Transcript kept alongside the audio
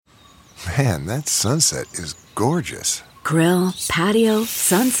Man, that sunset is gorgeous. Grill, patio,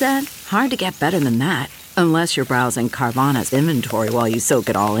 sunset. Hard to get better than that. Unless you're browsing Carvana's inventory while you soak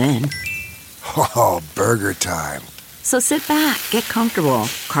it all in. Oh, burger time. So sit back, get comfortable.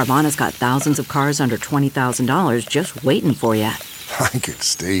 Carvana's got thousands of cars under $20,000 just waiting for you. I could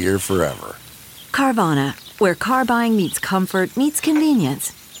stay here forever. Carvana, where car buying meets comfort meets convenience.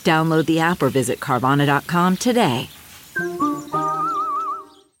 Download the app or visit Carvana.com today.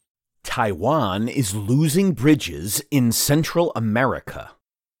 Taiwan is losing bridges in Central America.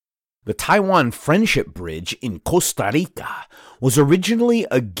 The Taiwan Friendship Bridge in Costa Rica was originally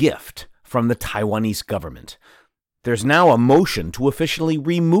a gift from the Taiwanese government. There's now a motion to officially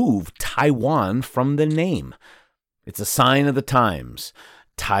remove Taiwan from the name. It's a sign of the times.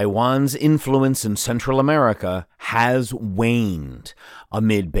 Taiwan's influence in Central America has waned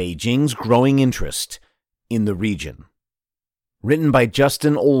amid Beijing's growing interest in the region. Written by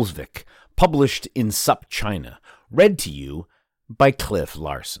Justin Olsvik, published in SupChina, read to you by Cliff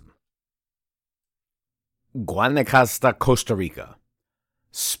Larson. Guanacaste, Costa Rica.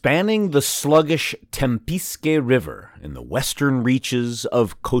 Spanning the sluggish Tempisque River in the western reaches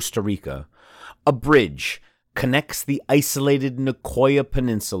of Costa Rica, a bridge connects the isolated Nicoya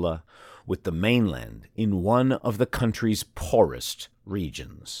Peninsula with the mainland in one of the country's poorest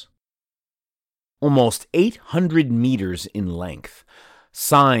regions. Almost 800 meters in length,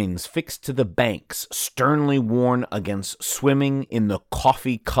 signs fixed to the banks sternly warn against swimming in the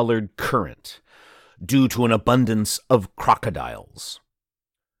coffee-colored current due to an abundance of crocodiles.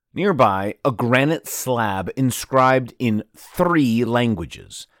 Nearby, a granite slab inscribed in 3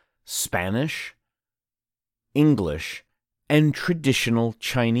 languages, Spanish, English, and traditional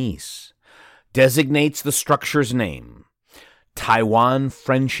Chinese, designates the structure's name, Taiwan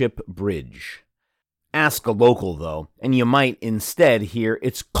Friendship Bridge. Ask a local, though, and you might instead hear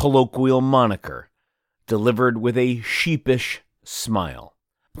its colloquial moniker, delivered with a sheepish smile.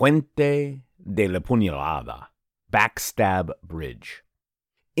 Puente de la Puñalada, Backstab Bridge.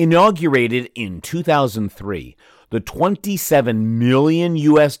 Inaugurated in 2003, the $27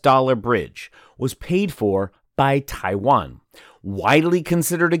 million bridge was paid for by Taiwan, widely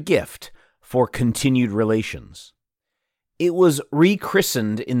considered a gift for continued relations. It was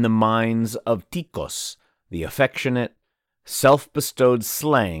rechristened in the minds of ticos, the affectionate, self-bestowed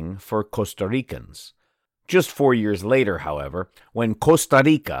slang for Costa Ricans. Just 4 years later, however, when Costa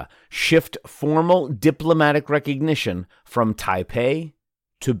Rica shifted formal diplomatic recognition from Taipei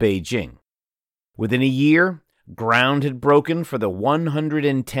to Beijing. Within a year, ground had broken for the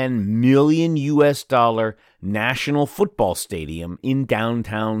 $110 million National Football Stadium in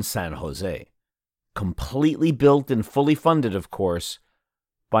downtown San Jose. Completely built and fully funded, of course,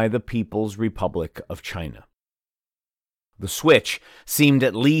 by the People's Republic of China. The switch seemed,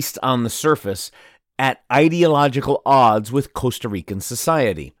 at least on the surface, at ideological odds with Costa Rican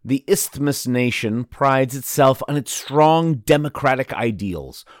society. The Isthmus nation prides itself on its strong democratic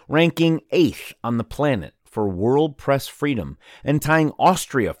ideals, ranking 8th on the planet for world press freedom and tying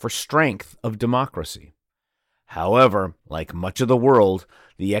Austria for strength of democracy. However, like much of the world,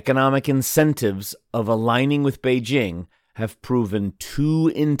 the economic incentives of aligning with Beijing have proven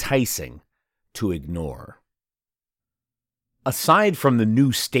too enticing to ignore. Aside from the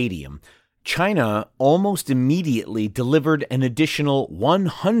new stadium, China almost immediately delivered an additional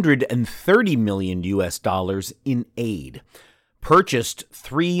 $130 million in aid, purchased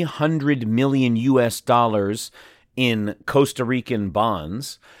 $300 million in Costa Rican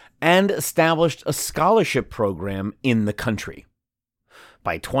bonds, and established a scholarship program in the country.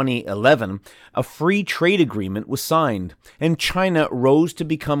 By 2011, a free trade agreement was signed, and China rose to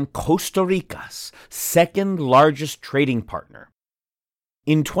become Costa Rica's second largest trading partner.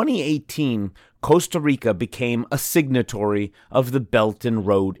 In 2018, Costa Rica became a signatory of the Belt and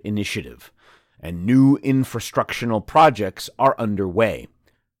Road Initiative, and new infrastructural projects are underway,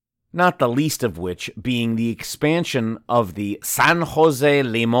 not the least of which being the expansion of the San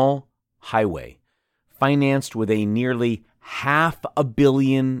Jose-Limon Highway, financed with a nearly $500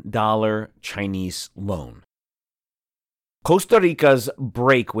 million Chinese loan. Costa Rica's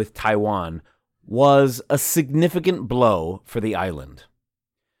break with Taiwan was a significant blow for the island.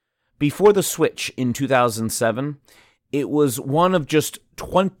 Before the switch in 2007, it was one of just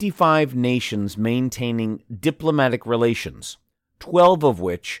 25 nations maintaining diplomatic relations, 12 of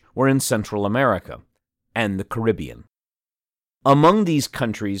which were in Central America and the Caribbean. Among these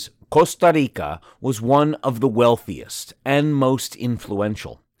countries, Costa Rica was one of the wealthiest and most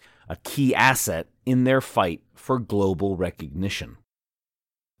influential, a key asset in their fight for global recognition.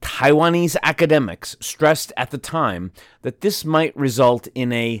 Taiwanese academics stressed at the time that this might result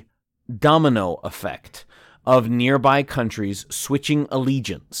in a domino effect of nearby countries switching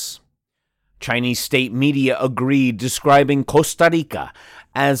allegiance. Chinese state media agreed, describing Costa Rica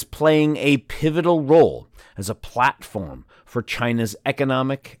as playing a pivotal role as a platform for China's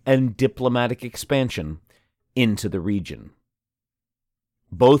economic and diplomatic expansion into the region.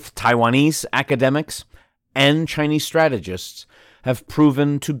 Both Taiwanese academics and Chinese strategists have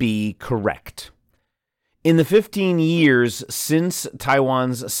proven to be correct. In the 15 years since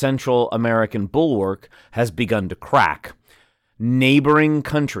Taiwan's Central American bulwark has begun to crack, neighboring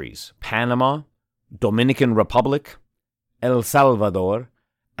countries, Panama, Dominican Republic, El Salvador,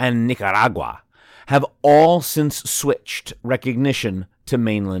 and Nicaragua, have all since switched recognition to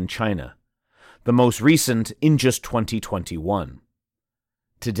mainland China, the most recent in just 2021.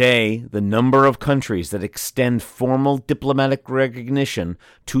 Today, the number of countries that extend formal diplomatic recognition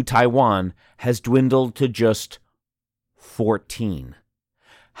to Taiwan has dwindled to just 14,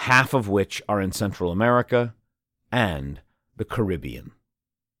 half of which are in Central America and the Caribbean.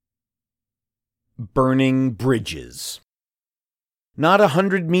 Burning bridges. Not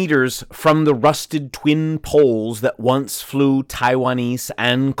 100 meters from the rusted twin poles that once flew Taiwanese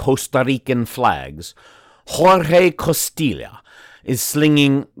and Costa Rican flags, Jorge Costilla is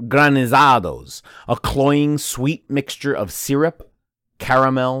slinging granizados, a cloying sweet mixture of syrup,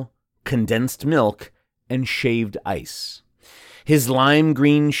 caramel, condensed milk, and shaved ice. His lime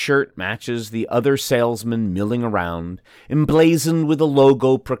green shirt matches the other salesmen milling around, emblazoned with a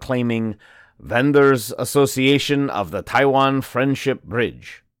logo proclaiming Vendors Association of the Taiwan Friendship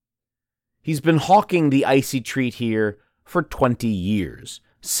Bridge. He's been hawking the icy treat here for 20 years,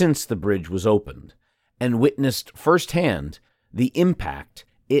 since the bridge was opened, and witnessed firsthand the impact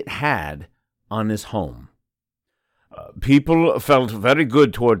it had on his home. People felt very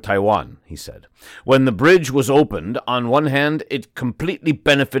good toward Taiwan, he said. When the bridge was opened, on one hand, it completely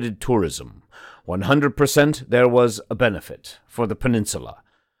benefited tourism. 100% there was a benefit for the peninsula,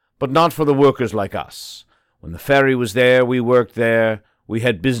 but not for the workers like us. When the ferry was there, we worked there, we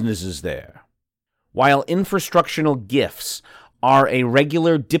had businesses there. While infrastructural gifts are a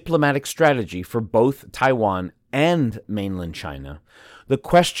regular diplomatic strategy for both Taiwan and mainland China, the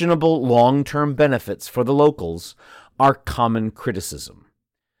questionable long-term benefits for the locals are common criticism.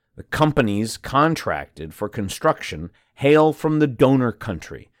 The companies contracted for construction hail from the donor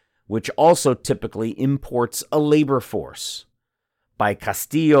country, which also typically imports a labor force. By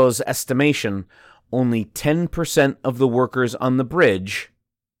Castillo's estimation, only 10% of the workers on the bridge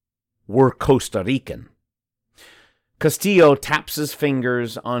were Costa Rican. Castillo taps his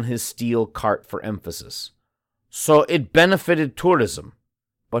fingers on his steel cart for emphasis. So it benefited tourism,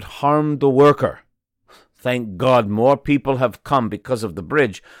 but harmed the worker. Thank God more people have come because of the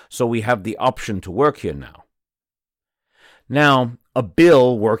bridge, so we have the option to work here now. Now, a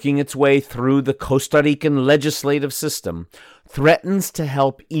bill working its way through the Costa Rican legislative system threatens to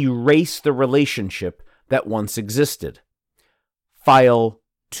help erase the relationship that once existed. File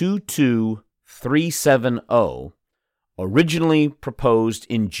 22370, originally proposed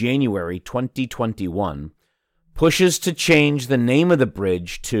in January 2021, pushes to change the name of the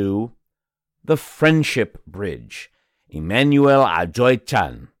bridge to the Friendship Bridge, Emmanuel Ajoy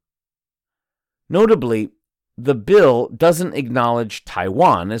Chan. Notably, the bill doesn't acknowledge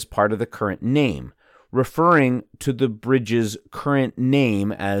Taiwan as part of the current name, referring to the bridge's current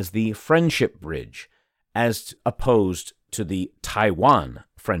name as the Friendship Bridge, as opposed to the Taiwan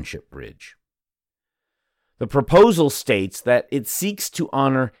Friendship Bridge. The proposal states that it seeks to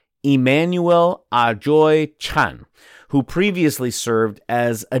honor Emmanuel Ajoy Chan, who previously served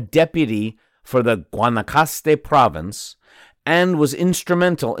as a deputy for the Guanacaste province and was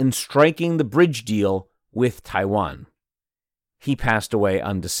instrumental in striking the bridge deal with Taiwan. He passed away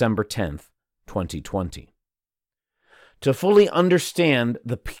on December 10th, 2020. To fully understand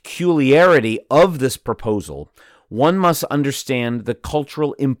the peculiarity of this proposal, one must understand the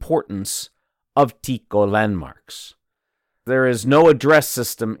cultural importance of Tico landmarks. There is no address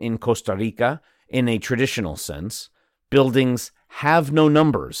system in Costa Rica in a traditional sense. Buildings have no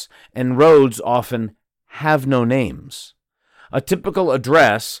numbers, and roads often have no names. A typical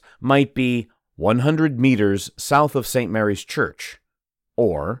address might be 100 meters south of St. Mary's Church,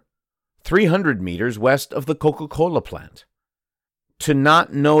 or 300 meters west of the Coca-Cola plant. To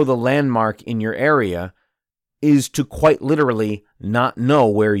not know the landmark in your area is to quite literally not know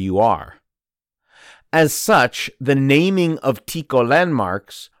where you are. As such, the naming of Tico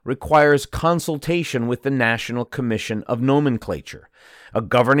landmarks requires consultation with the National Commission of Nomenclature, a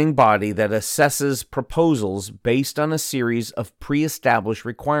governing body that assesses proposals based on a series of pre-established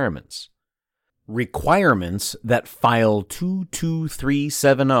requirements. requirements that File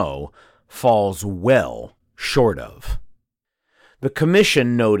 22370 falls well short of. The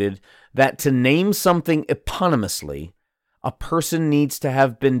Commission noted that to name something eponymously, a person needs to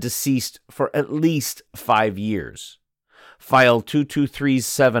have been deceased for at least 5 years. File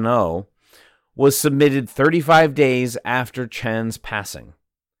 22370 was submitted 35 days after Chan's passing.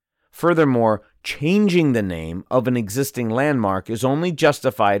 Furthermore, changing the name of an existing landmark is only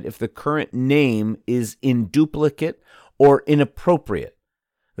justified if the current name is in duplicate or inappropriate.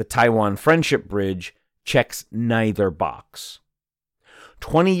 The Taiwan Friendship Bridge checks neither box.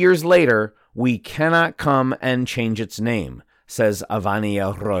 20 years later, we cannot come and change its name, says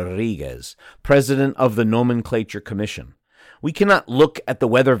Avania Rodriguez, president of the Nomenclature Commission. We cannot look at the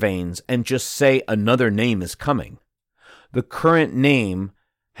weather vanes and just say another name is coming. The current name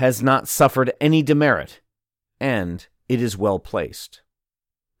has not suffered any demerit, and it is well placed.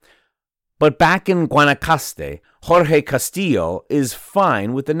 But back in Guanacaste, Jorge Castillo is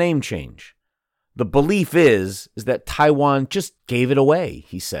fine with the name change. The belief is that Taiwan just gave it away,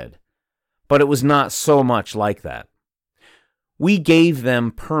 he said. But it was not so much like that. We gave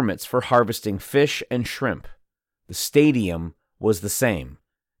them permits for harvesting fish and shrimp. The stadium was the same.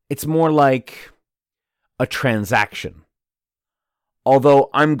 It's more like a transaction. Although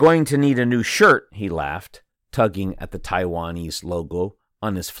I'm going to need a new shirt, he laughed, tugging at the Taiwanese logo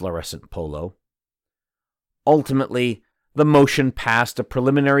on his fluorescent polo. Ultimately, the motion passed a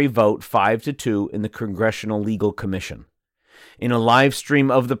preliminary vote 5-2 in the Congressional Legal Commission. In a live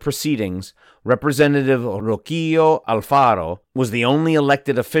stream of the proceedings, Representative Roquillo Alfaro was the only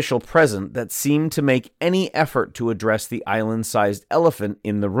elected official present that seemed to make any effort to address the island-sized elephant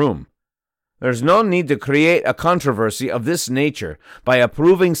in the room. There's no need to create a controversy of this nature by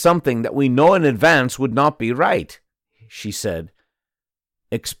approving something that we know in advance would not be right, she said,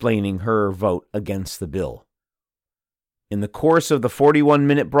 explaining her vote against the bill. In the course of the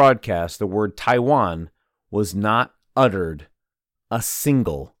 41-minute broadcast, the word Taiwan was not uttered a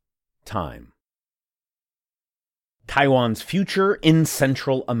single time. Taiwan's future in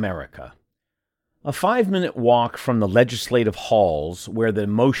Central America. A 5-minute walk from the legislative halls where the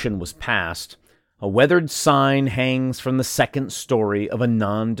motion was passed, a weathered sign hangs from the second story of a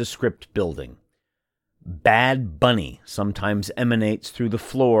nondescript building. Bad Bunny sometimes emanates through the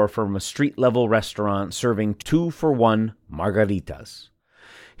floor from a street-level restaurant serving 2-for-1 margaritas.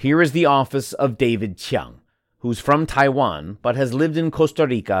 Here is the office of David Chiang, who's from Taiwan but has lived in Costa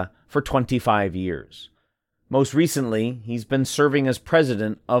Rica for 25 years. Most recently, he's been serving as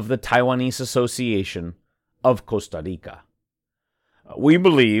president of the Taiwanese Association of Costa Rica. We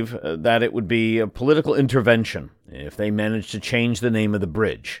believe that it would be a political intervention if they managed to change the name of the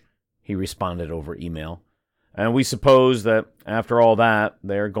bridge, he responded over email. And we suppose that, after all that,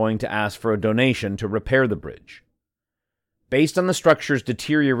 they're going to ask for a donation to repair the bridge. Based on the structure's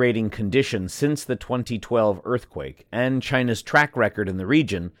deteriorating condition since the 2012 earthquake and China's track record in the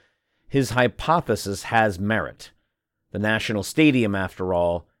region, his hypothesis has merit. The national stadium, after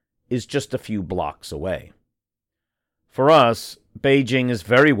all, is just a few blocks away. For us, Beijing is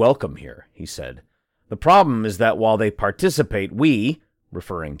very welcome here, he said. The problem is that while they participate, we,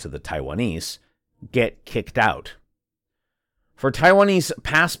 referring to the Taiwanese, get kicked out. For Taiwanese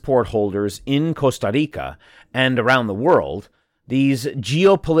passport holders in Costa Rica and around the world, these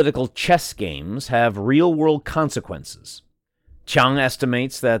geopolitical chess games have real-world consequences. Chiang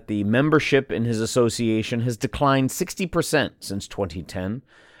estimates that the membership in his association has declined 60% since 2010,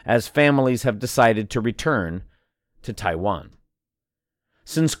 as families have decided to return to Taiwan.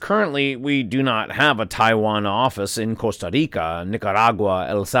 Since currently we do not have a Taiwan office in Costa Rica, Nicaragua,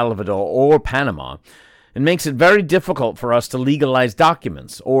 El Salvador, or Panama, it makes it very difficult for us to legalize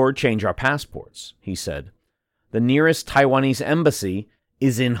documents or change our passports, he said. The nearest Taiwanese embassy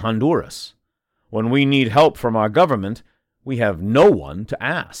is in Honduras. When we need help from our government, we have no one to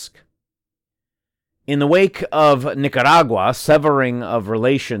ask. In the wake of Nicaragua severing of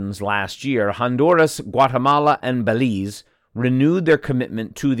relations last year, Honduras, Guatemala, and Belize renewed their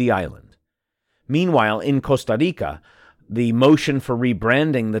commitment to the island. Meanwhile, in Costa Rica, the motion for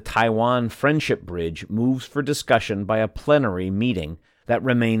rebranding the Taiwan Friendship Bridge moves for discussion by a plenary meeting that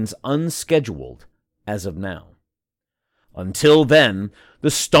remains unscheduled as of now. Until then, the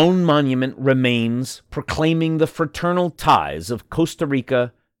stone monument remains, proclaiming the fraternal ties of Costa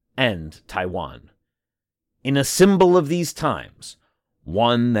Rica and Taiwan. In a symbol of these times,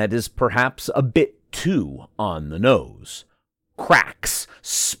 one that is perhaps a bit too on the nose, cracks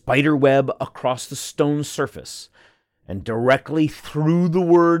spiderweb across the stone surface and directly through the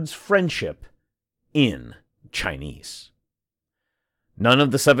words friendship in Chinese. None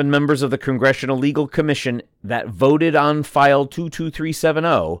of the 7 members of the Congressional Legal Commission that voted on File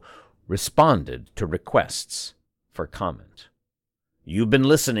 22370 responded to requests for comment. You've been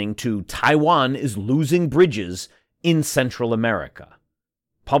listening to Taiwan is Losing Bridges in Central America,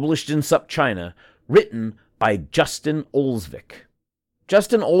 published in SupChina, written by Justin Olsvik.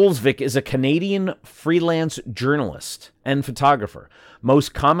 Justin Olsvik is a Canadian freelance journalist and photographer,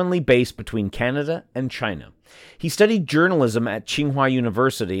 most commonly based between Canada and China. He studied journalism at Tsinghua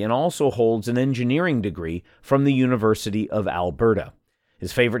University and also holds an engineering degree from the University of Alberta.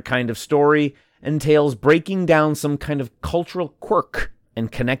 His favorite kind of story entails breaking down some kind of cultural quirk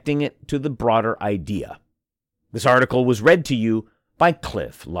and connecting it to the broader idea. This article was read to you by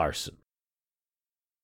Cliff Larson.